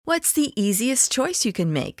What's the easiest choice you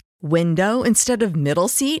can make? Window instead of middle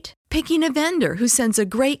seat? Picking a vendor who sends a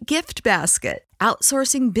great gift basket?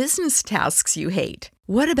 Outsourcing business tasks you hate?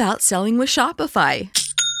 What about selling with Shopify?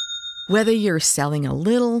 Whether you're selling a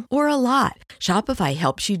little or a lot, Shopify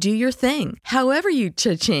helps you do your thing, however you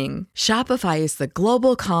cha-ching. Shopify is the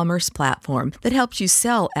global commerce platform that helps you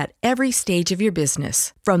sell at every stage of your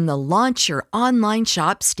business. From the launch your online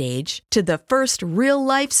shop stage to the first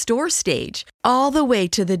real-life store stage, all the way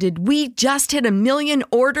to the did we just hit a million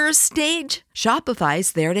orders stage.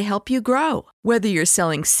 Shopify's there to help you grow. Whether you're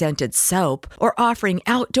selling scented soap or offering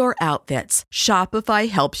outdoor outfits, Shopify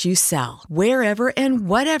helps you sell. Wherever and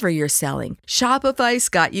whatever you're selling, Shopify's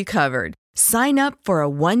got you covered. Sign up for a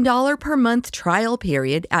 $1 per month trial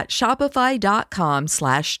period at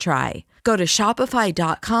shopify.com/try. Go to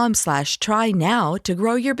shopify.com/try now to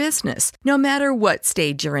grow your business, no matter what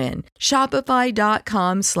stage you're in.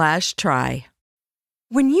 Shopify.com/try.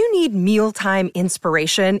 When you need mealtime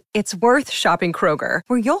inspiration, it's worth shopping Kroger,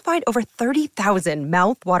 where you'll find over 30,000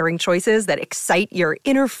 mouth-watering choices that excite your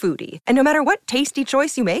inner foodie. And no matter what tasty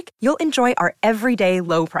choice you make, you'll enjoy our everyday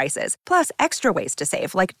low prices, plus extra ways to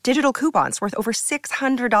save, like digital coupons worth over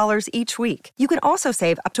 $600 each week. You can also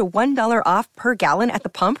save up to $1 off per gallon at the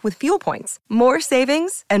pump with fuel points. More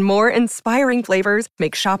savings and more inspiring flavors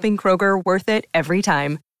make shopping Kroger worth it every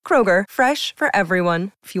time. Kroger, fresh for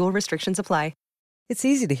everyone. Fuel restrictions apply. It's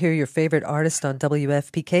easy to hear your favorite artist on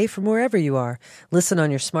WFPK from wherever you are. Listen on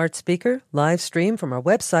your smart speaker, live stream from our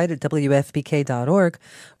website at WFPK.org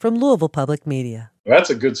from Louisville Public Media. That's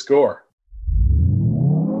a good score.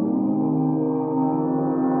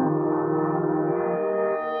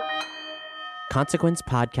 Consequence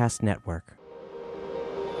Podcast Network.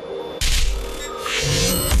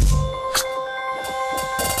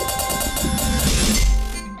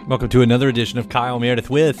 Welcome to another edition of Kyle Meredith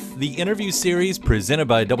with the interview series presented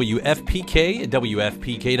by WFPK at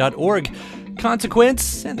WFPK.org.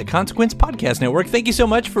 Consequence and the Consequence Podcast Network. Thank you so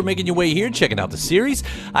much for making your way here, checking out the series.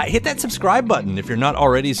 Hit that subscribe button if you're not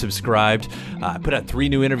already subscribed. I put out 3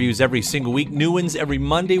 new interviews every single week, new ones every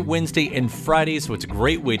Monday, Wednesday, and Friday, so it's a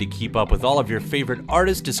great way to keep up with all of your favorite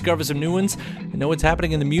artists, discover some new ones, and know what's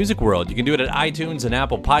happening in the music world. You can do it at iTunes and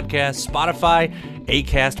Apple Podcasts, Spotify,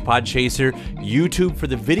 Acast, Podchaser, YouTube for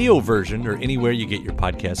the video version, or anywhere you get your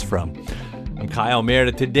podcasts from. I'm Kyle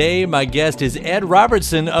Meredith. Today, my guest is Ed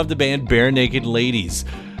Robertson of the band Barenaked Ladies.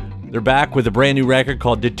 They're back with a brand new record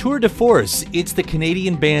called Detour de Force. It's the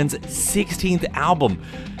Canadian band's 16th album.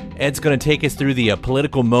 Ed's going to take us through the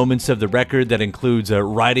political moments of the record that includes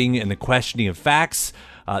writing and the questioning of facts,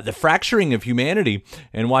 the fracturing of humanity,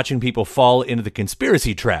 and watching people fall into the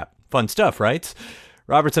conspiracy trap. Fun stuff, right?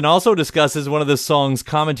 Robertson also discusses one of the song's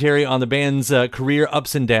commentary on the band's career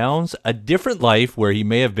ups and downs, a different life where he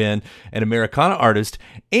may have been an Americana artist,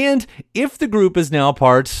 and if the group is now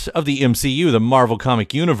part of the MCU, the Marvel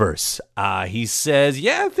Comic Universe. He says,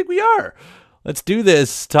 yeah, I think we are. Let's do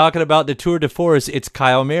this. Talking about Detour de Force, it's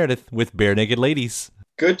Kyle Meredith with Barenaked Ladies.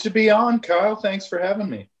 Good to be on, Kyle. Thanks for having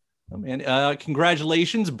me. Oh, man,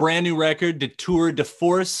 congratulations. Brand new record, Detour de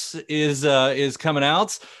Force, is coming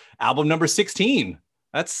out. Album number 16.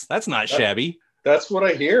 That's not shabby. That's what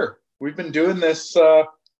I hear. We've been doing this a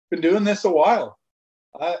while.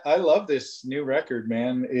 I love this new record,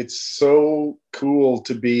 man. It's so cool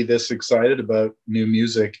to be this excited about new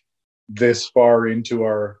music this far into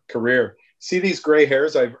our career. See these gray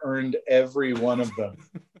hairs? I've earned every one of them.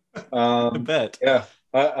 I bet. Yeah,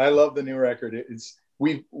 I love the new record.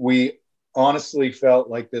 We honestly felt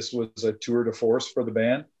like this was a tour de force for the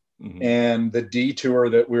band, and the detour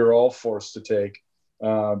that we were all forced to take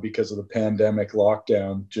because of the pandemic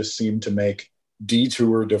lockdown just seemed to make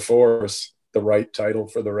Detour de Force the right title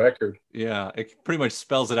for the record. Yeah, it pretty much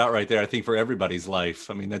spells it out right there, I think, for everybody's life.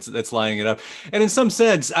 I mean, that's lining it up. And in some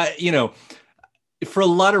sense, for a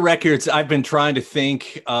lot of records, I've been trying to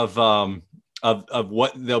think of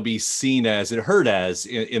what they'll be seen as and heard as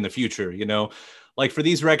in the future. Like for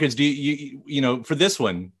these records, do you for this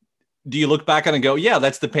one, do you look back on and go, yeah,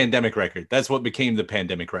 that's the pandemic record. That's what became the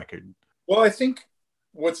pandemic record. Well, I think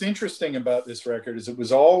what's interesting about this record is it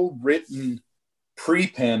was all written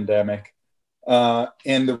pre-pandemic,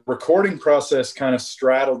 and the recording process kind of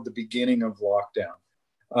straddled the beginning of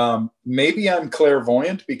lockdown. Maybe I'm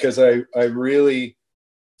clairvoyant because I really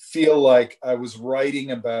feel like I was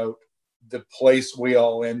writing about the place we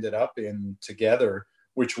all ended up in together,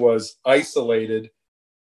 which was isolated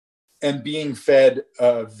and being fed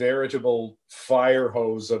a veritable fire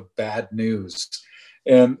hose of bad news.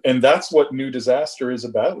 And that's what New Disaster is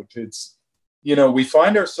about. It's, we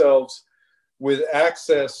find ourselves with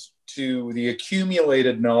access to the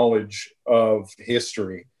accumulated knowledge of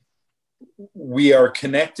history we are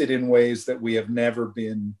connected in ways that we have never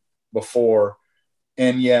been before,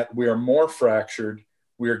 and yet we are more fractured.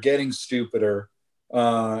 We are getting stupider.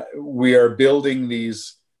 We are building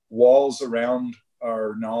these walls around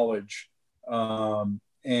our knowledge,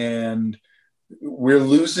 and we're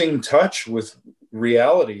losing touch with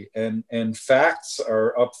reality, and facts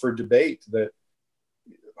are up for debate. That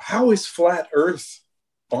how is flat Earth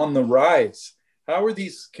on the rise? How are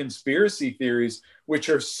these conspiracy theories, which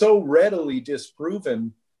are so readily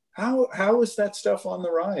disproven, how is that stuff on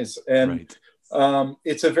the rise? And right.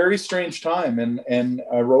 It's a very strange time, and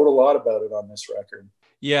I wrote a lot about it on this record.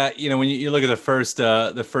 Yeah, when you look at the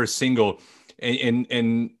first single,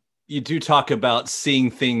 and you do talk about seeing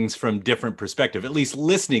things from different perspective, at least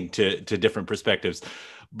listening to different perspectives.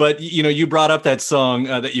 But you brought up that song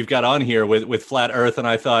that you've got on here with Flat Earth, and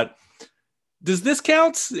I thought, does this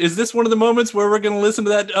count? Is this one of the moments where we're going to listen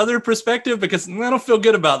to that other perspective? Because I don't feel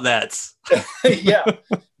good about that. Yeah.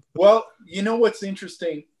 Well, what's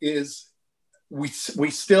interesting is we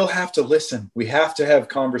still have to listen. We have to have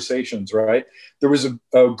conversations, right? There was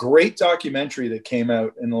a great documentary that came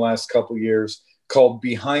out in the last couple of years called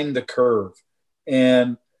Behind the Curve.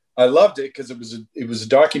 And I loved it because it was a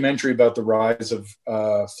documentary about the rise of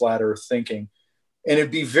flat Earth thinking. And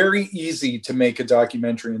it'd be very easy to make a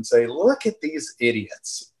documentary and say, look at these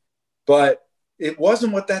idiots. But it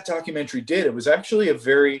wasn't what that documentary did. It was actually a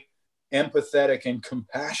very empathetic and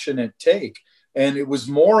compassionate take. And it was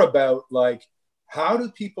more about, like, how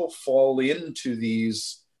do people fall into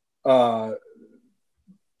these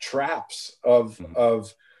traps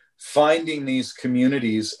of finding these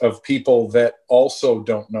communities of people that also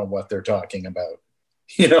don't know what they're talking about,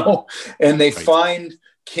 and they find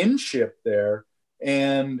kinship there.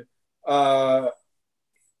 And,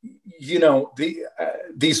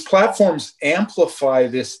 these platforms amplify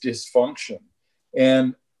this dysfunction.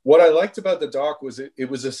 And what I liked about the doc was it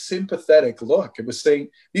was a sympathetic look. It was saying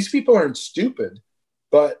these people aren't stupid,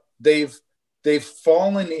 but they've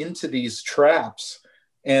fallen into these traps,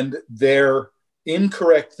 and their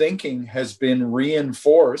incorrect thinking has been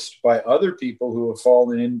reinforced by other people who have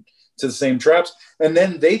fallen into the same traps. And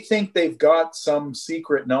then they think they've got some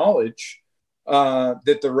secret knowledge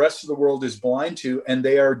that the rest of the world is blind to, and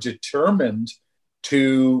they are determined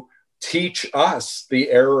to teach us the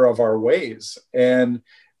error of our ways. And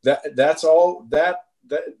that's all that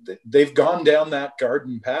they've gone down that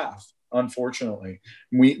garden path. Unfortunately,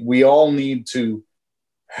 we all need to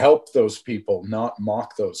help those people, not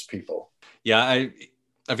mock those people. Yeah,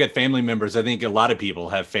 I've got family members. I think a lot of people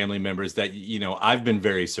have family members that, I've been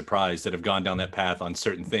very surprised that have gone down that path on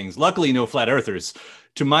certain things. Luckily, no flat earthers,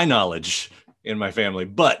 to my knowledge, in my family.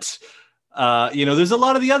 But, there's a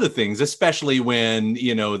lot of the other things, especially when,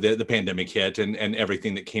 the pandemic hit and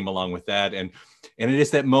everything that came along with that. And it is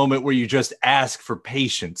that moment where you just ask for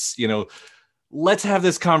patience, let's have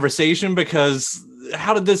this conversation, because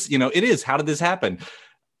how did this happen?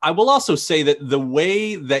 I will also say that the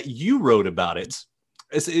way that you wrote about it,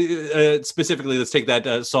 specifically, let's take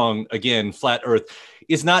that song again, Flat Earth,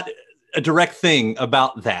 is not a direct thing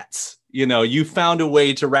about that. You found a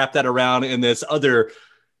way to wrap that around in this other,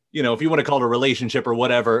 if you want to call it a relationship or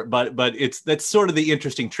whatever, but that's sort of the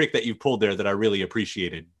interesting trick that you pulled there that I really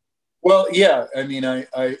appreciated. Well, yeah, I mean,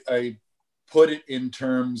 I put it in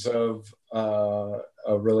terms of a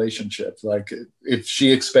relationship. Like, if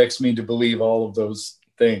she expects me to believe all of those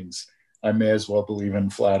things, I may as well believe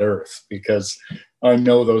in flat Earth, because I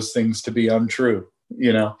know those things to be untrue.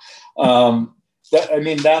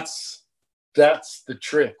 That's the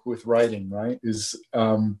trick with writing, right? Is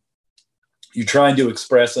you're trying to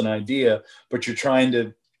express an idea, but you're trying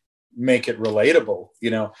to make it relatable.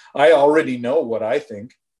 I already know what I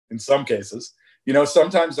think in some cases.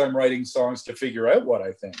 Sometimes I'm writing songs to figure out what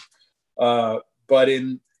I think. But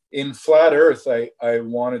in Flat Earth, I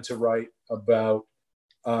wanted to write about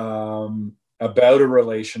a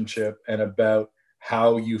relationship and about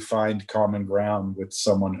how you find common ground with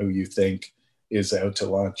someone who you think is out to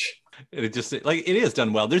lunch. It just, like, it is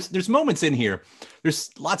done well. There's moments in here. There's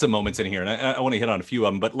lots of moments in here, and I want to hit on a few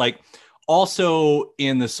of them. But, like, also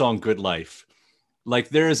in the song "Good Life," like,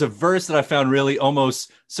 there is a verse that I found really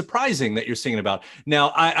almost surprising that you're singing about.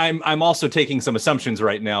 Now, I'm also taking some assumptions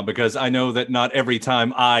right now, because I know that not every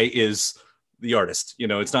time I is the artist.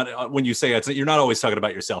 It's not, when you say it, you're not always talking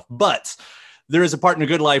about yourself. But there is a part in "A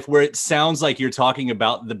Good Life" where it sounds like you're talking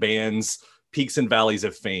about the band's peaks and valleys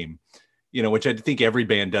of fame. Which I think every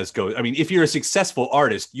band does go. I mean, if you're a successful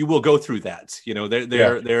artist, you will go through that.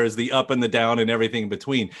 There's the up and the down and everything in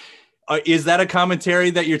between. Is that a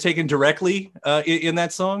commentary that you're taking directly in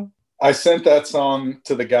that song? I sent that song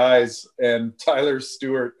to the guys, and Tyler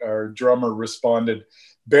Stewart, our drummer, responded,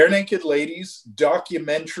 "Bare Naked Ladies,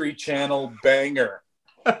 documentary channel banger."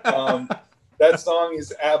 That song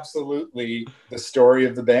is absolutely the story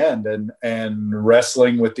of the band, and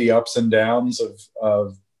wrestling with the ups and downs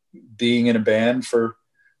of being in a band for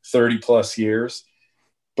 30 plus years.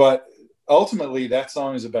 But ultimately, that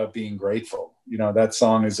song is about being grateful. That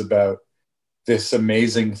song is about this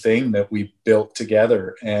amazing thing that we built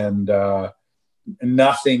together, and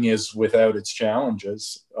nothing is without its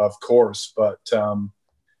challenges, of course. But I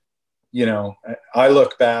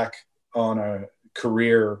look back on a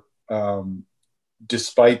career,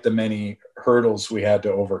 despite the many hurdles we had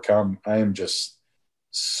to overcome. I am just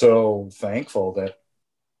so thankful that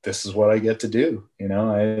this is what I get to do.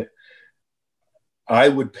 I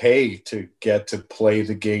would pay to get to play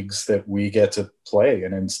the gigs that we get to play,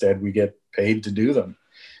 and instead we get paid to do them.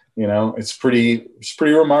 It's pretty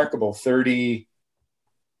remarkable.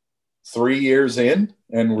 33 years in,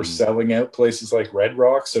 and we're selling out places like Red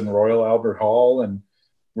Rocks and Royal Albert Hall, and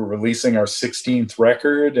we're releasing our 16th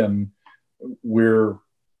record, and we're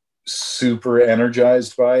super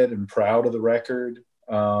energized by it and proud of the record.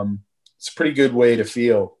 It's a pretty good way to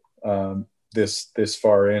feel this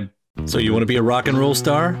far in. So you want to be a rock and roll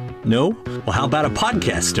star? No? Well, how about a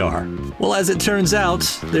podcast star? Well, as it turns out,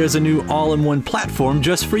 there's a new all-in-one platform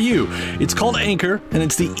just for you. It's called Anchor, and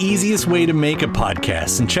it's the easiest way to make a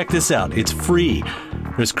podcast. And check this out, it's free.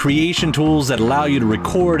 There's creation tools that allow you to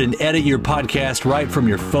record and edit your podcast right from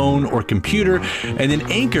your phone or computer, and then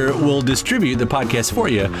Anchor will distribute the podcast for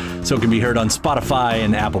you, so it can be heard on Spotify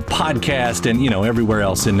and Apple Podcast and everywhere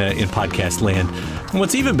else in podcast land. And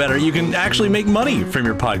what's even better, you can actually make money from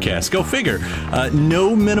your podcast. Go figure.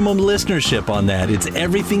 No minimum listenership on that. It's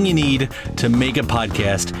everything you need to make a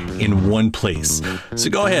podcast in one place. So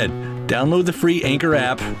go ahead. Download the free Anchor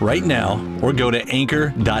app right now, or go to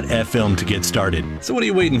anchor.fm to get started. So what are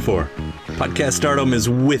you waiting for? Podcast stardom is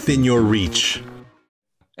within your reach.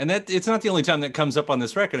 And that it's not the only time that comes up on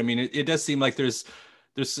this record. I mean, it does seem like there's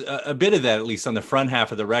a bit of that, at least on the front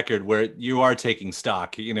half of the record, where you are taking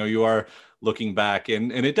stock. You are looking back,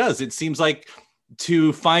 and it seems like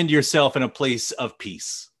to find yourself in a place of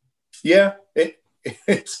peace. Yeah,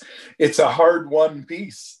 it's a hard won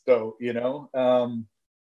piece, though.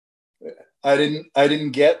 I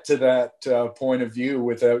didn't get to that point of view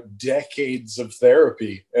without decades of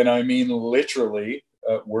therapy, and I mean literally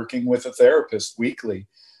working with a therapist weekly.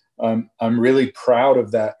 I'm really proud of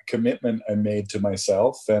that commitment I made to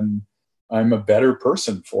myself, and I'm a better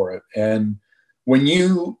person for it. And when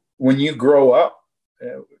you grow up,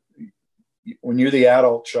 when you're the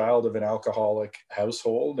adult child of an alcoholic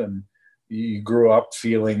household, and you grew up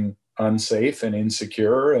feeling unsafe and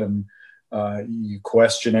insecure, and you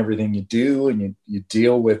question everything you do, and you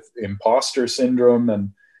deal with imposter syndrome,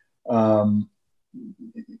 and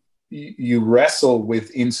you wrestle with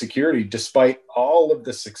insecurity despite all of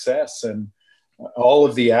the success and all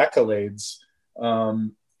of the accolades.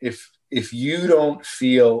 If you don't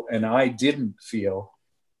feel, and I didn't feel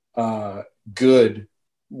good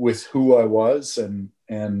with who I was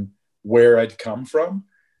and where I'd come from,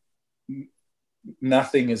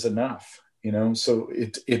 nothing is enough. So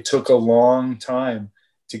it took a long time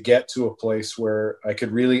to get to a place where I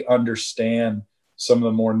could really understand some of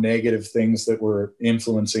the more negative things that were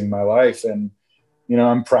influencing my life. And,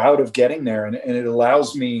 I'm proud of getting there, and it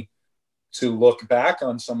allows me to look back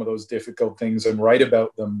on some of those difficult things and write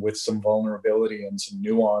about them with some vulnerability and some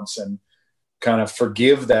nuance, and kind of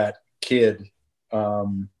forgive that kid,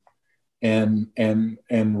 and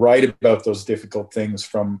write about those difficult things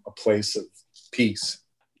from a place of peace.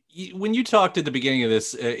 When you talked at the beginning of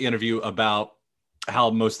this interview about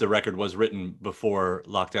how most of the record was written before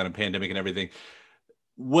lockdown and pandemic and everything,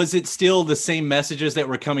 was it still the same messages that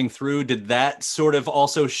were coming through? Did that sort of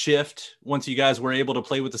also shift once you guys were able to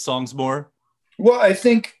play with the songs more? Well, I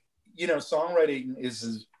think, songwriting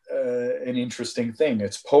is an interesting thing.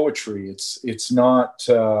 It's poetry. It's not,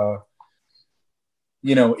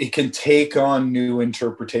 it can take on new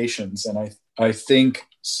interpretations. And I think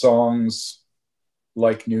songs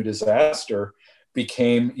like New Disaster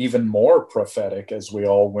became even more prophetic as we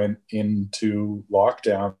all went into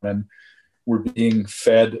lockdown, and we're being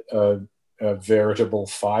fed a veritable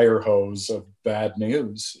fire hose of bad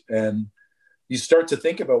news. And you start to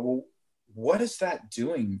think about, well, what is that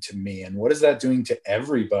doing to me? And what is that doing to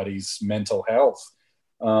everybody's mental health?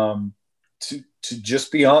 To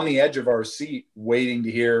just be on the edge of our seat, waiting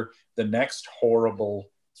to hear the next horrible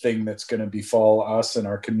thing that's going to befall us and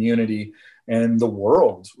our community and the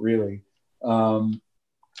world, really.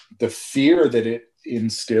 The fear that it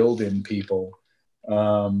instilled in people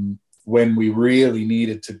when we really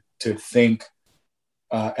needed to think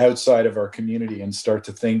outside of our community and start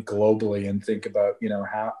to think globally and think about,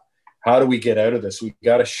 how do we get out of this? We've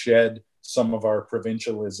got to shed some of our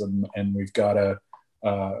provincialism, and we've got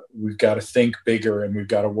to think bigger, and we've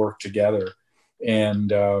got to work together. And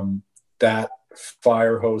that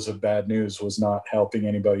fire hose of bad news was not helping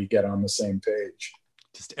anybody get on the same page.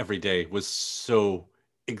 Just every day was so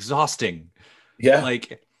exhausting. Yeah.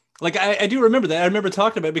 Like I do remember that. I remember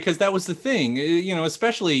talking about it because that was the thing,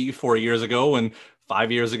 especially 4 years ago and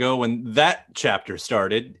 5 years ago when that chapter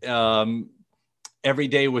started. Every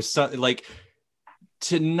day was like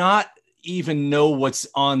to not even know what's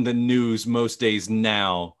on the news most days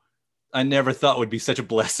now. I never thought would be such a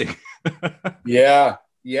blessing. Yeah,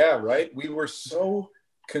 right. We were so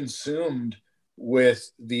consumed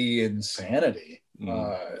with the insanity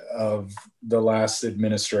of the last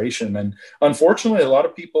administration. And unfortunately, a lot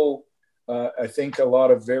of people, I think a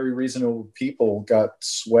lot of very reasonable people got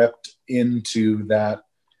swept into that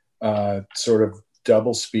sort of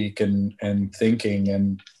doublespeak and thinking.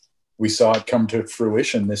 And we saw it come to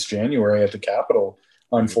fruition this January at the Capitol,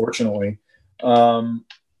 unfortunately. And,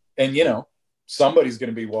 somebody's going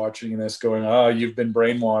to be watching this going, oh, you've been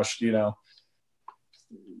brainwashed,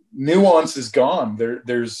 Nuance is gone.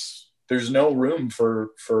 There's no room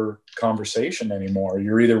for conversation anymore.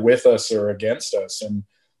 You're either with us or against us. And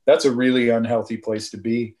that's a really unhealthy place to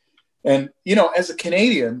be. And, as a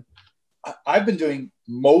Canadian, I've been doing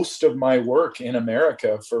most of my work in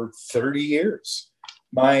America for 30 years.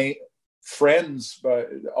 My friends,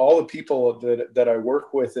 all the people that I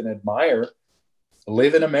work with and admire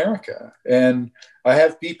live in America. And I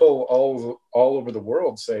have people all over the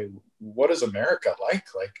world say, what is America like?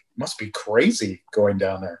 Like, it must be crazy going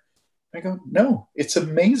down there. I go, no, it's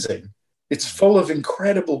amazing. It's full of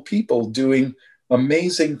incredible people doing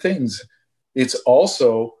amazing things. It's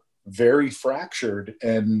also very fractured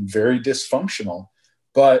and very dysfunctional,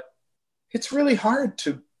 but it's really hard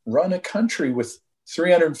to run a country with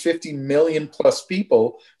 350 million plus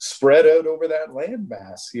people spread out over that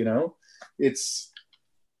landmass. It's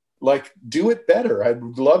like, do it better. I'd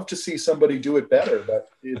love to see somebody do it better, but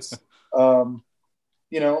it's,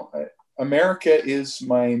 America is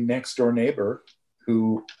my next door neighbor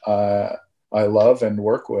who I love and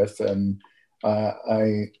work with. And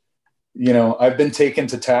I've been taken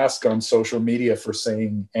to task on social media for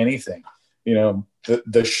saying anything,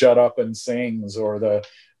 the shut up and sings or the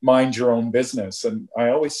mind your own business. And I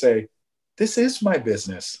always say, this is my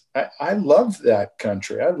business. I love that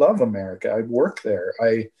country. I love America. I work there.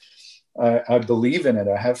 I believe in it.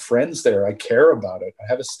 I have friends there. I care about it. I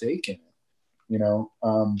have a stake in it.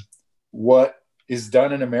 What is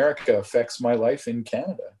done in America affects my life in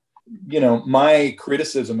Canada. My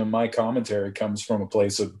criticism and my commentary comes from a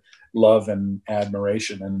place of love and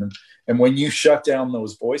admiration. And when you shut down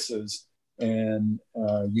those voices and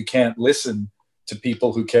you can't listen to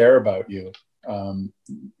people who care about you,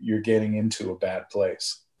 you're getting into a bad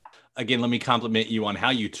place. Again, let me compliment you on how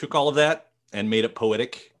you took all of that and made it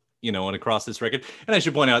poetic, and across this record. And I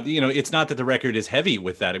should point out, it's not that the record is heavy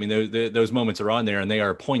with that. I mean, those moments are on there and they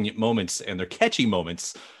are poignant moments and they're catchy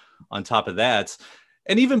moments on top of that.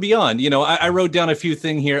 And even beyond, I wrote down a few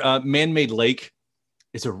things here. Man-Made Lake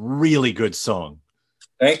is a really good song.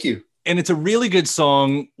 Thank you. And it's a really good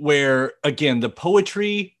song where, again, the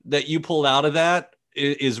poetry that you pulled out of that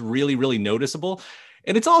is really, really noticeable.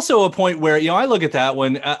 And it's also a point where, I look at that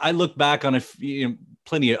one, I look back on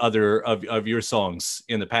plenty of other of your songs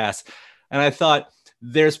in the past, and I thought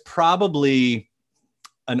there's probably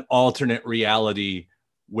an alternate reality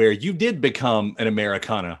where you did become an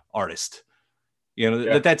Americana artist.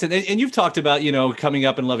 That's it. And you've talked about, coming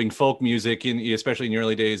up and loving folk music, especially in your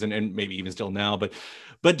early days and maybe even still now.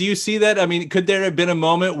 But do you see that? I mean, could there have been a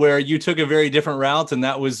moment where you took a very different route and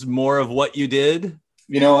that was more of what you did?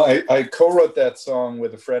 I co-wrote that song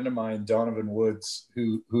with a friend of mine, Donovan Woods,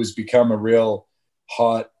 who's become a real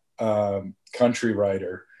hot country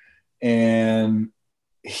writer. And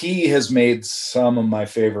he has made some of my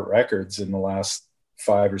favorite records in the last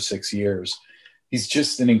 5 or 6 years. He's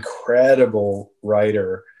just an incredible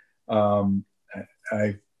writer.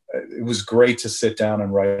 It was great to sit down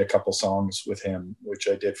and write a couple songs with him, which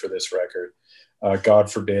I did for this record,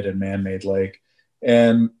 God Forbid and Man-Made Lake.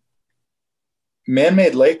 And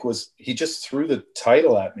Man-Made Lake he just threw the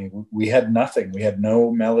title at me. We had nothing. We had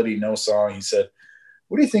no melody, no song. He said,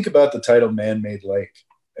 what do you think about the title Man-Made Lake?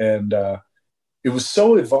 And it was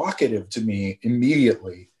so evocative to me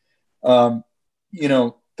immediately.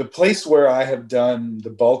 The place where I have done the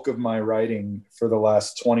bulk of my writing for the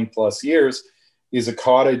last 20 plus years is a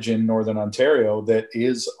cottage in Northern Ontario that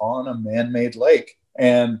is on a man-made lake.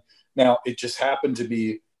 And Now, it just happened to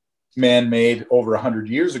be man-made over 100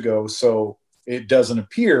 years ago, so it doesn't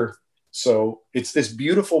appear. So it's this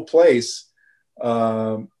beautiful place.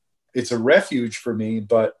 It's a refuge for me,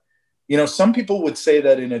 but some people would say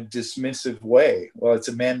that in a dismissive way. Well, it's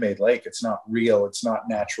a man-made lake. It's not real. It's not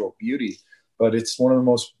natural beauty, but it's one of the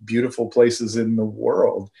most beautiful places in the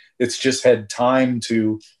world. It's just had time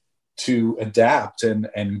to adapt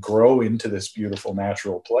and grow into this beautiful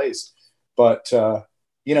natural place. But,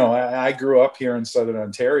 I grew up here in Southern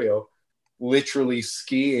Ontario, literally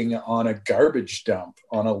skiing on a garbage dump,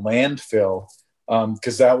 on a landfill,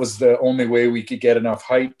 because that was the only way we could get enough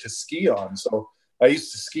height to ski on. So I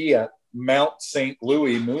used to ski at Mount St.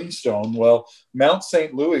 Louis Moonstone. Well, Mount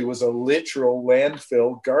St. Louis was a literal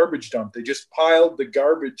landfill garbage dump. They just piled the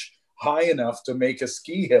garbage high enough to make a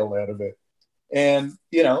ski hill out of it. And,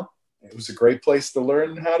 it was a great place to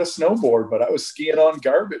learn how to snowboard, but I was skiing on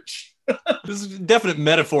garbage. This is definite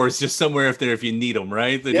metaphors just somewhere up there if you need them,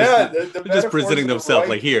 right? They're they're just presenting themselves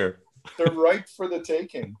like here. They're ripe for the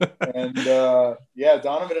taking. And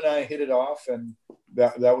Donovan and I hit it off, and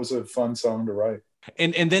that was a fun song to write.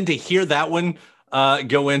 And then to hear that one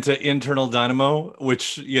go into Internal Dynamo,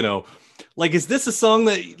 which, is this a song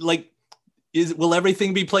that will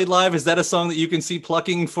everything be played live? Is that a song that you can see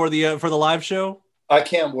plucking for the live show? I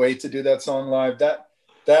can't wait to do that song live. That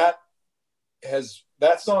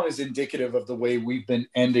song is indicative of the way we've been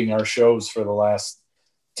ending our shows for the last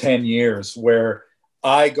 10 years, where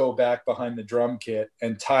I go back behind the drum kit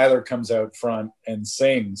and Tyler comes out front and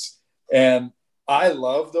sings. And I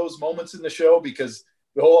love those moments in the show because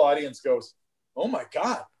the whole audience goes, "Oh my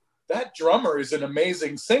God, that drummer is an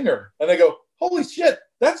amazing singer." And they go, "Holy shit,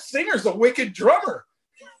 that singer's a wicked drummer."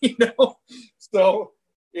 So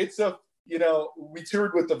it's we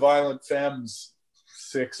toured with the Violent Femmes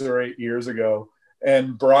 6 or 8 years ago,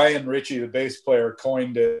 and Brian Ritchie, the bass player,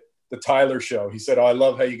 coined it the Tyler Show. He said, "Oh, I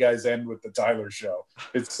love how you guys end with the Tyler Show.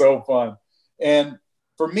 It's so fun." And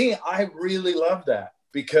for me, I really love that,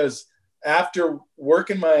 because after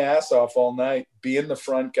working my ass off all night, being the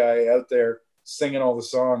front guy out there singing all the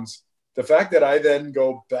songs, the fact that I then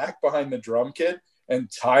go back behind the drum kit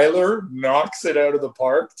and Tyler knocks it out of the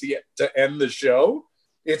park to end the show,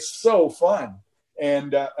 it's so fun.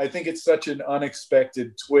 And I think it's such an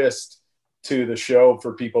unexpected twist to the show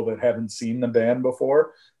for people that haven't seen the band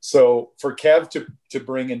before. So for Kev to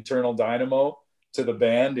bring Internal Dynamo to the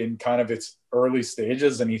band in kind of its early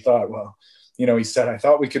stages, and he thought, well, he said, "I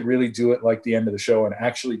thought we could really do it like the end of the show and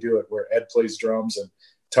actually do it where Ed plays drums and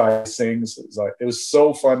Ty sings." It was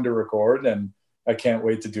so fun to record, and I can't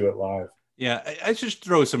wait to do it live. Yeah, I just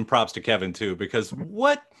throw some props to Kevin too, because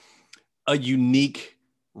what a unique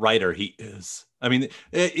writer he is. I mean,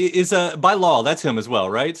 is by law, that's him as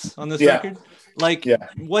well, right? On this record?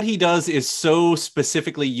 What he does is so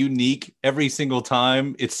specifically unique every single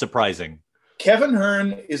time. It's surprising. Kevin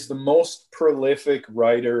Hearn is the most prolific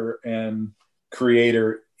writer and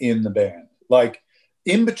creator in the band.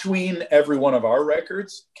 In between every one of our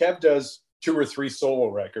records, Kev does 2 or 3 solo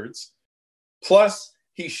records. Plus,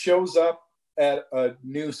 he shows up at a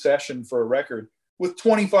new session for a record with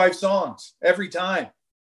 25 songs every time.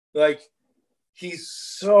 He's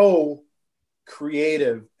so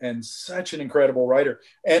creative and such an incredible writer.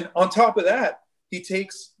 And on top of that, he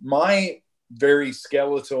takes my very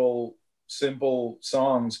skeletal, simple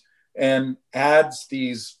songs and adds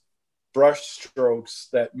these brush strokes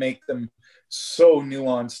that make them so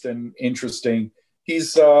nuanced and interesting.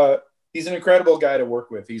 He's an incredible guy to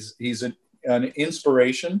work with. He's an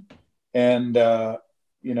inspiration, and I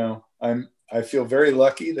feel very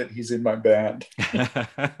lucky that he's in my band.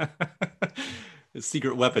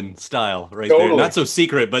 Secret weapon style, right? Totally. There. Not so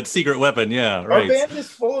secret, but secret weapon. Yeah, right. Our band is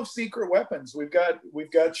full of secret weapons. We've got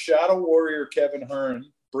Shadow Warrior Kevin Hearn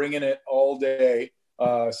bringing it all day,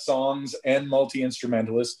 songs and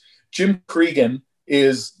multi-instrumentalist. Jim Cregan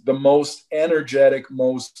is the most energetic,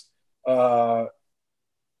 most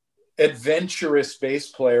adventurous bass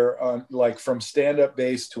player on, from stand-up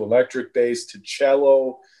bass to electric bass to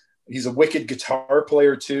cello. He's a wicked guitar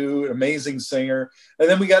player too, an amazing singer. And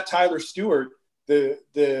then we got Tyler Stewart,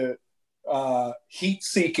 the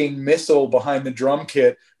heat-seeking missile behind the drum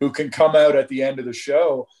kit, who can come out at the end of the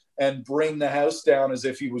show and bring the house down as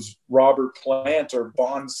if he was Robert Plant or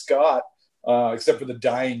Bon Scott, except for the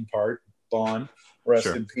dying part. Bon, rest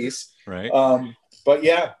in peace. Right. But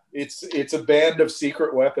yeah, it's a band of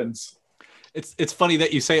secret weapons. It's funny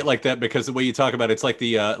that you say it like that, because the way you talk about it, it's like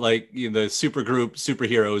the the supergroup,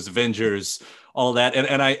 superheroes, Avengers, all that.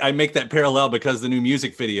 And I make that parallel because the new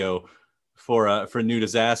music video for New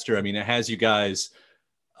Disaster, I mean, it has you guys.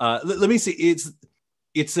 Let me see.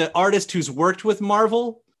 It's an artist who's worked with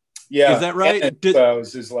Marvel. Yeah. Is that right?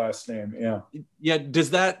 Was his last name. Yeah. Yeah.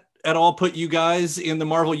 Does that at all put you guys in the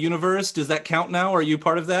Marvel universe? Does that count now? Are you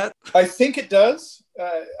part of that? I think it does.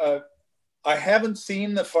 I haven't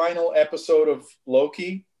seen the final episode of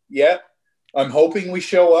Loki yet. I'm hoping we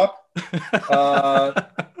show up.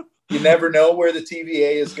 You never know where the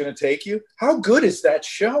TVA is going to take you. How good is that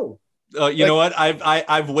show? You know what?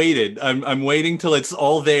 I've waited. I'm waiting till it's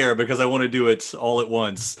all there because I want to do it all at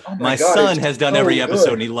once. Oh my God, son has done every episode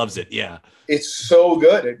good. and he loves it. Yeah. It's so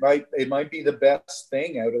good. It might be the best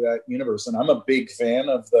thing out of that universe. And I'm a big fan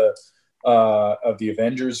of the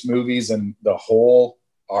Avengers movies and the whole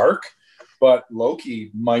arc. But Loki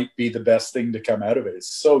might be the best thing to come out of it.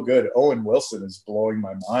 It's so good. Owen Wilson is blowing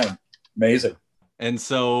my mind. Amazing. And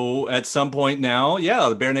so at some point now, yeah,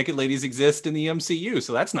 the Bare Naked Ladies exist in the MCU.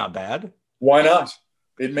 So that's not bad. Why not?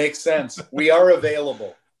 It makes sense. We are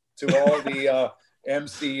available to all the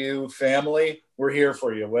MCU family. We're here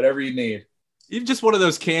for you, whatever you need. You're just one of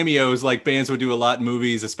those cameos like bands would do a lot in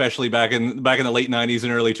movies, especially back in the late 90s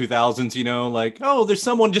and early 2000s, you know, like, oh, there's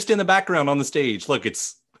someone just in the background on the stage. Look,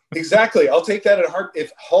 it's exactly. I'll take that at heart.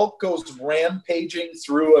 If Hulk goes rampaging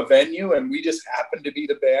through a venue and we just happen to be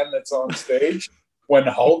the band that's on stage when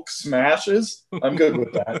Hulk smashes, I'm good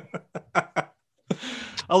with that.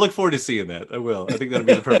 I'll look forward to seeing that. I will. I think that'll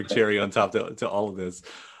be the perfect cherry on top to all of this.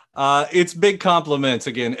 It's big compliments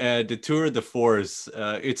again, Ed, to Tour de Force.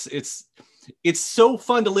 It's so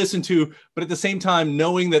fun to listen to, but at the same time,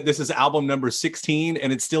 knowing that this is album number 16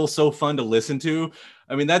 and it's still so fun to listen to.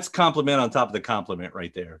 I mean, that's compliment on top of the compliment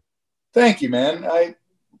right there. Thank you, man.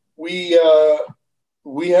 We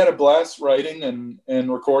had a blast writing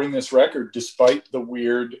and recording this record, despite the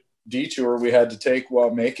weird detour we had to take while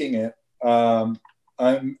making it.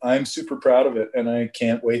 I'm super proud of it, and I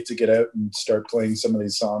can't wait to get out and start playing some of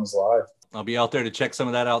these songs live. I'll be out there to check some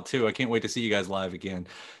of that out too. I can't wait to see you guys live again.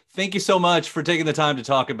 Thank you so much for taking the time to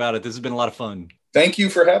talk about it. This has been a lot of fun. Thank you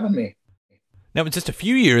for having me. Now, it was just a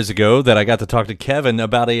few years ago that I got to talk to Kevin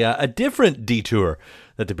about a different detour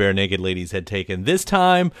that the Bare Naked Ladies had taken. This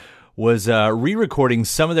time was re-recording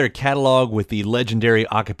some of their catalog with the legendary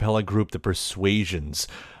a cappella group, The Persuasions.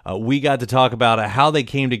 We got to talk about how they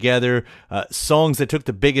came together, songs that took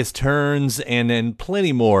the biggest turns, and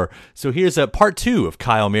plenty more. So here's part 2 of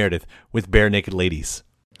Kyle Meredith with Bare Naked Ladies.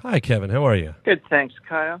 Hi, Kevin. How are you? Good, thanks,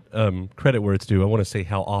 Kyle. Credit where it's due. I want to say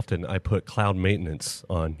how often I put Cloud Maintenance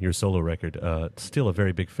on your solo record. Still a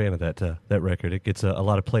very big fan of that record. It gets a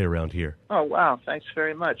lot of play around here. Oh, wow. Thanks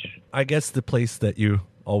very much. I guess the place that you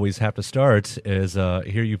always have to start is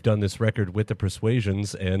here you've done this record with the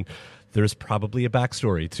Persuasions, and there's probably a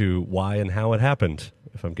backstory to why and how it happened,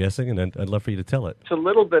 if I'm guessing, and I'd love for you to tell it. It's a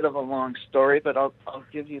little bit of a long story, but I'll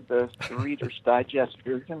give you the Reader's Digest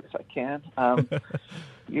version if I can.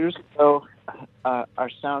 Years ago, our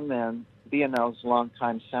sound man, B&L's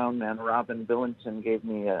longtime sound man, Robin Billington, gave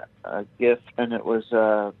me a gift, and it was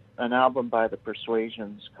an album by the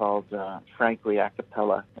Persuasions called Frankly A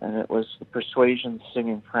Cappella, and it was the Persuasions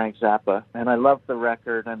singing Frank Zappa. And I loved the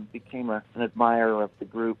record and became an admirer of the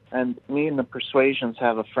group. And me and the Persuasions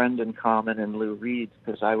have a friend in common in Lou Reed,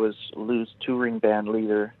 because I was Lou's touring band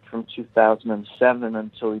leader from 2007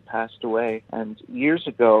 until he passed away. And years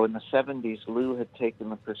ago, in the 70s, Lou had taken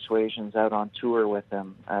the Persuasions out on tour with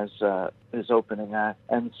him as his opening act.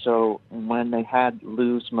 And so when they had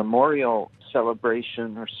Lou's memorial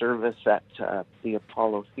celebration or service at the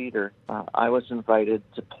Apollo Theater, I was invited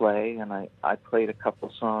to play, and I played a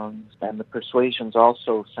couple songs. And the Persuasions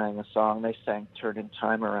also sang a song. They sang Turning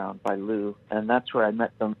Time Around by Lou, and that's where I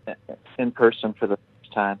met them in person for the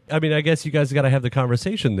time. I mean, I guess you guys got to have the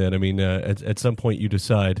conversation then. I mean, at some point you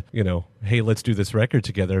decide, hey, let's do this record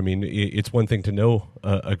together. I mean, it's one thing to know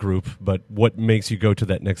a group, but what makes you go to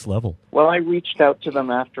that next level? Well, I reached out to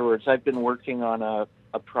them afterwards. I've been working on a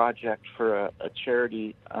project for a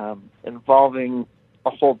charity involving a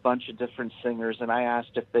whole bunch of different singers, and I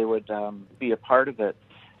asked if they would be a part of it.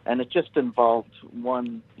 And it just involved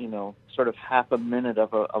one, sort of half a minute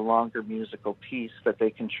of a longer musical piece that they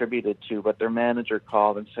contributed to. But their manager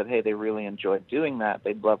called and said, hey, they really enjoyed doing that.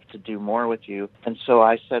 They'd love to do more with you. And so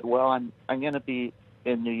I said, well, I'm going to be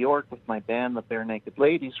in New York with my band, the Bare Naked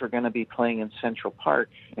Ladies. We're going to be playing in Central Park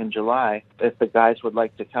in July. If the guys would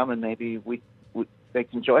like to come, and maybe they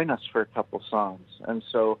can join us for a couple songs. And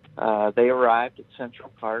so they arrived at Central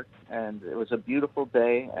Park, and it was a beautiful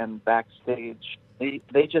day, and backstage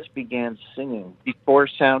they just began singing. Before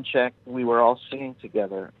sound check, we were all singing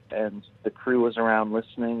together, and the crew was around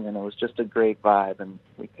listening, and it was just a great vibe, and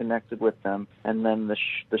we connected with them. And then the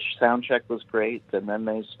sound check was great, and then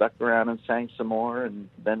they stuck around and sang some more, and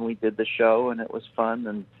then we did the show, and it was fun.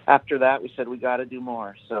 And after that, we said, we got to do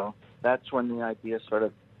more. So that's when the idea sort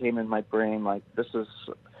of came in my brain, like, this is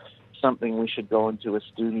something we should go into a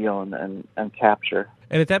studio and capture.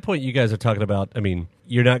 And at that point, you guys are talking about, I mean,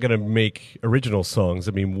 you're not going to make original songs.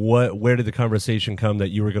 I mean, where did the conversation come that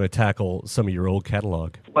you were going to tackle some of your old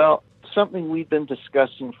catalog? Well, something we've been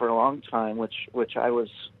discussing for a long time, which I was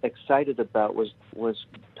excited about, was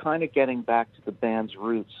kind of getting back to the band's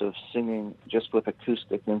roots of singing just with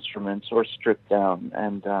acoustic instruments or stripped down,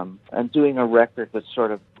 and doing a record that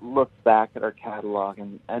sort of looked back at our catalog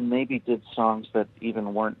and maybe did songs that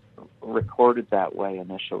even weren't recorded that way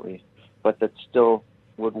initially, but that still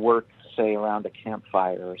would work, say, around a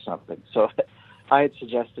campfire or something. So I had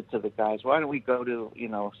suggested to the guys, why don't we go to,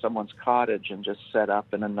 someone's cottage and just set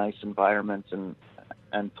up in a nice environment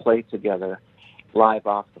and play together live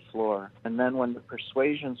off the floor. And then when the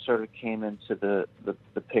Persuasion sort of came into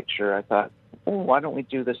the picture, I thought, why don't we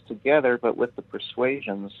do this together, but with the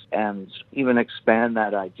Persuasions, and even expand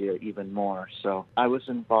that idea even more. So I was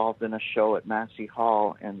involved in a show at Massey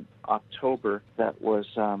Hall in October that was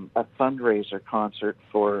a fundraiser concert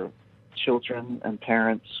for children and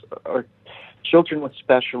parents, or children with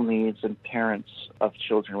special needs and parents of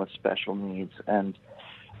children with special needs. And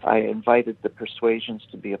I invited the Persuasions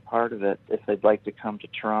to be a part of it if they'd like to come to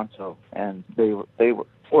Toronto, and they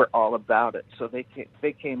were all about it. So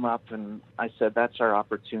they came up, and I said, that's our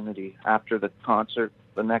opportunity. After the concert,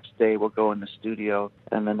 the next day we'll go in the studio,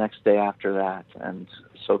 and the next day after that. And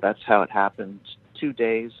so that's how it happened. 2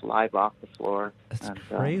 days live off the floor. That's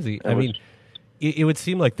crazy. I mean, it would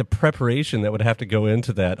seem like the preparation that would have to go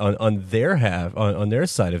into that on their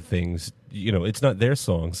side of things. It's not their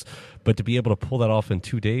songs, but to be able to pull that off in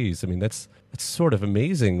 2 days, I mean, that's sort of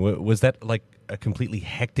amazing. Was that like a completely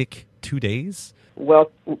hectic 2 days?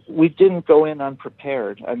 Well, we didn't go in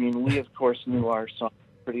unprepared. I mean, we of course knew our song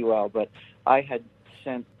pretty well, but I had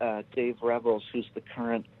sent Dave Revels, who's the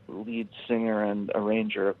current lead singer and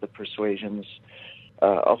arranger of the Persuasions,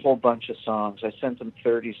 a whole bunch of songs. I sent him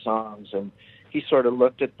 30 songs, and he sort of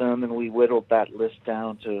looked at them, and we whittled that list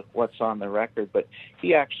down to what's on the record. But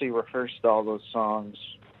he actually rehearsed all those songs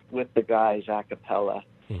with the guys a cappella.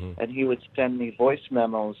 Mm-hmm. And he would send me voice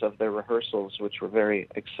memos of their rehearsals, which were very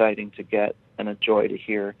exciting to get and a joy to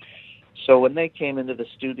hear. So when they came into the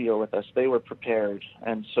studio with us, they were prepared.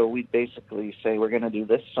 And so we'd basically say, we're going to do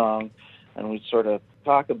this song, and we'd sort of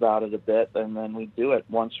talk about it a bit, and then we'd do it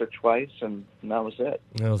once or twice, and that was it.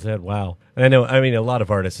 That was it. Wow. I know, I mean, a lot of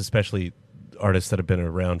artists, especially artists that have been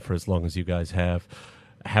around for as long as you guys have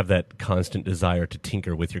that constant desire to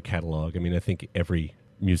tinker with your catalog. I mean, I think every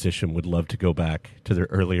musician would love to go back to their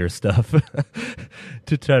earlier stuff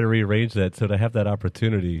to try to rearrange that. So to have that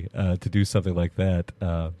opportunity to do something like that,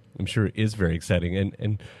 I'm sure is very exciting.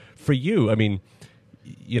 And for you, I mean,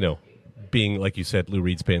 being, like you said, Lou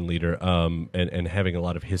Reed's band leader, and having a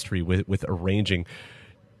lot of history with arranging,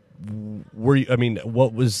 were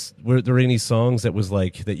there any songs that was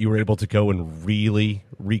like that you were able to go and really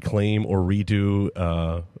reclaim or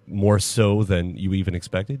redo more so than you even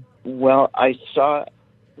expected? Well, I saw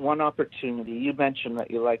one opportunity. You mentioned that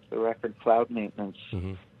you liked the record Cloud Maintenance.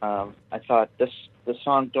 Mm-hmm. I thought the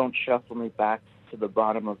song "Don't Shuffle Me Back to the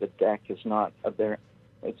Bottom of the Deck" is not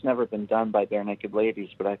it's never been done by Bare Naked Ladies,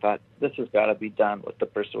 but I thought this has got to be done with the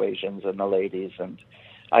Persuasions and the Ladies, and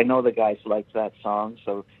I know the guys liked that song,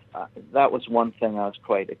 so that was one thing I was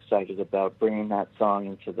quite excited about, bringing that song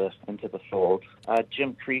into the fold.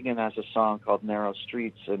 Jim Cregan has a song called "Narrow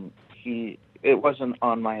Streets," and it wasn't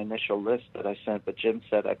on my initial list that I sent, but Jim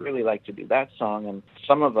said, I'd really like to do that song. And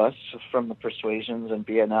some of us from the Persuasions and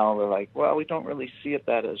BNL were like, well, we don't really see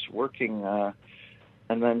that as working.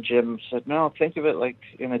 And then Jim said, no, think of it like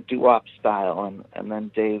in a doo-wop style. And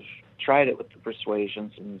then Dave tried it with the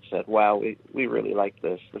Persuasions and said, wow, we really like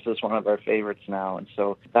this. This is one of our favorites now. And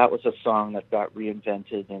so that was a song that got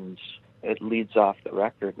reinvented, and it leads off the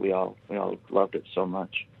record. We all loved it so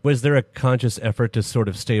much. Was there a conscious effort to sort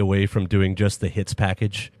of stay away from doing just the hits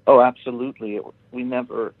package? Oh, absolutely. We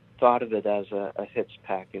never thought of it as a hits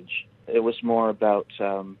package. It was more about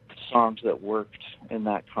songs that worked in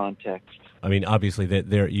that context. I mean, obviously,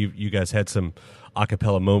 you guys had some a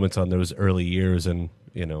cappella moments on those early years, and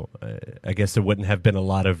I guess there wouldn't have been a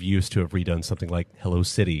lot of use to have redone something like Hello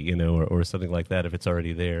City, or something like that if it's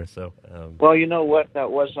already there. So, well, you know what? That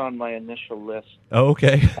was on my initial list. Oh,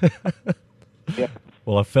 okay. Yeah.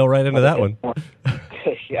 Well, I fell right into that one.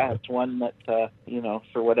 Yeah, it's one that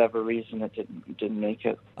for whatever reason it didn't make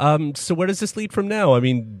it. So where does this lead from now? I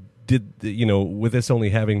mean, with this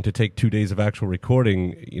only having to take 2 days of actual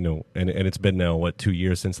recording, and it's been now 2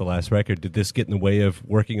 years since the last record, did this get in the way of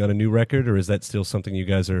working on a new record, or is that still something you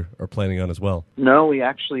guys are planning on as well? No, we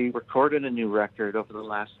actually recorded a new record over the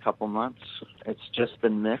last couple months. It's just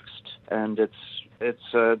been mixed, and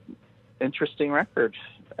it's a interesting record,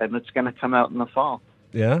 and it's going to come out in the fall.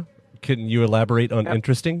 Yeah? Can you elaborate on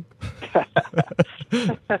interesting?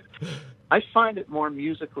 I find it more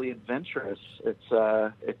musically adventurous. It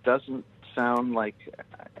doesn't sound like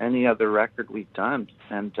any other record we've done,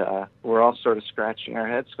 and we're all sort of scratching our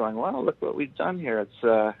heads, going, "Wow, look what we've done here!"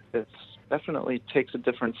 It's definitely takes a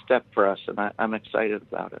different step for us, and I'm excited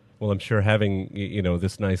about it. Well, I'm sure having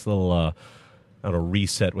this nice little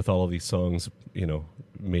reset with all of these songs,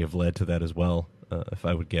 may have led to that as well. If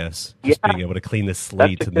I would guess, just being able to clean the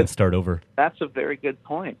slate and then start over. That's a very good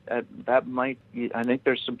point. That might. I think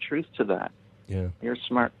there's some truth to that. Yeah, you're a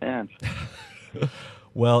smart man.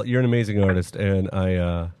 Well, you're an amazing artist, and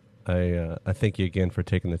I thank you again for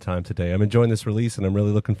taking the time today. I'm enjoying this release, and I'm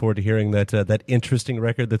really looking forward to hearing that interesting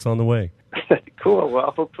record that's on the way. Cool.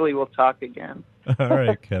 Well, hopefully we'll talk again. All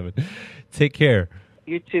right, Kevin. Take care.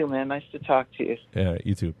 You too, man. Nice to talk to you. Yeah,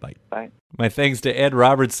 you too. Bye. Bye. My thanks to Ed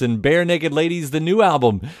Robertson. Bare Naked Ladies, the new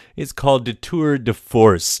album, is called Detour de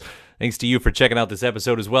Force. Thanks to you for checking out this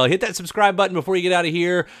episode as well. Hit that subscribe button before you get out of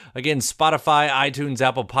here. Again, Spotify, iTunes,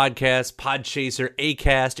 Apple Podcasts, Podchaser,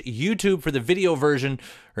 Acast, YouTube for the video version,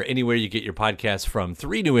 or anywhere you get your podcasts from.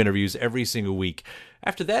 3 new interviews every single week.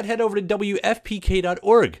 After that, head over to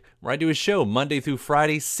WFPK.org, where I do a show Monday through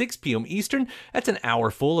Friday, 6 p.m. Eastern. That's an hour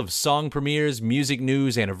full of song premieres, music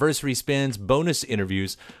news, anniversary spins, bonus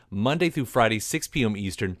interviews, Monday through Friday, 6 p.m.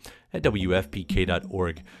 Eastern at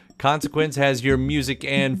WFPK.org. Consequence has your music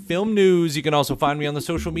and film news. You can also find me on the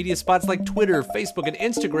social media spots like Twitter, Facebook, and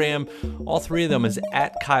Instagram. All 3 of them is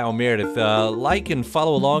at Kyle Meredith. Like and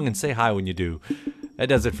follow along and say hi when you do. That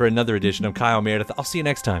does it for another edition of Kyle Meredith. I'll see you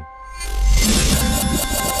next time.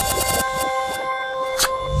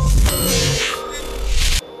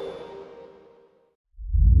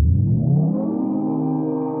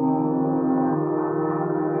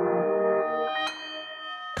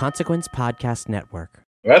 Consequence Podcast Network.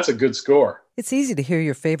 That's a good score. It's easy to hear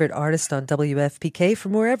your favorite artist on WFPK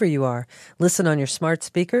from wherever you are. Listen on your smart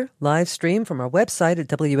speaker, live stream from our website at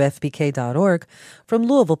WFPK.org, from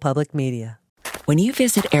Louisville Public Media. When you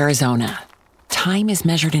visit Arizona, time is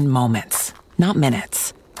measured in moments, not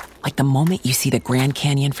minutes. Like the moment you see the Grand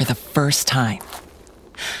Canyon for the first time.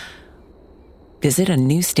 Visit a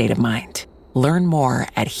new state of mind. Learn more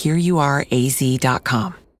at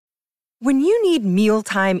hereyouareaz.com. When you need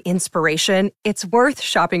mealtime inspiration, it's worth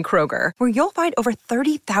shopping Kroger, where you'll find over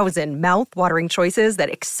 30,000 mouth-watering choices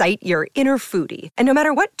that excite your inner foodie. And no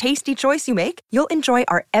matter what tasty choice you make, you'll enjoy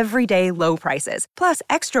our everyday low prices, plus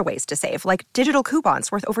extra ways to save, like digital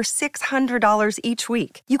coupons worth over $600 each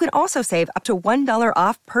week. You can also save up to $1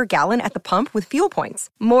 off per gallon at the pump with fuel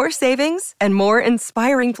points. More savings and more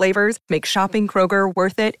inspiring flavors make shopping Kroger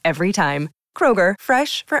worth it every time. Kroger,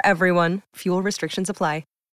 fresh for everyone. Fuel restrictions apply.